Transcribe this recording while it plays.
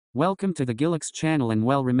Welcome to the Gilix channel, and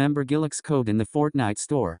well, remember Gilix code in the Fortnite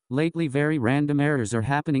store. Lately very random errors are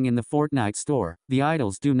happening in the Fortnite store. The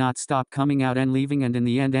idols do not stop coming out and leaving, and in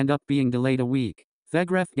the end up being delayed a week.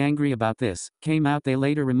 Thegref angry about this, came out they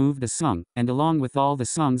later removed a song, and along with all the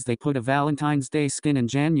songs they put a Valentine's Day skin in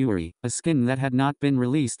January, a skin that had not been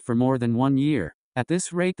released for more than 1 year. At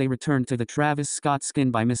this rate they returned to the Travis Scott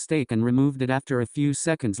skin by mistake and removed it after a few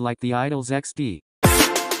seconds like the idols XD.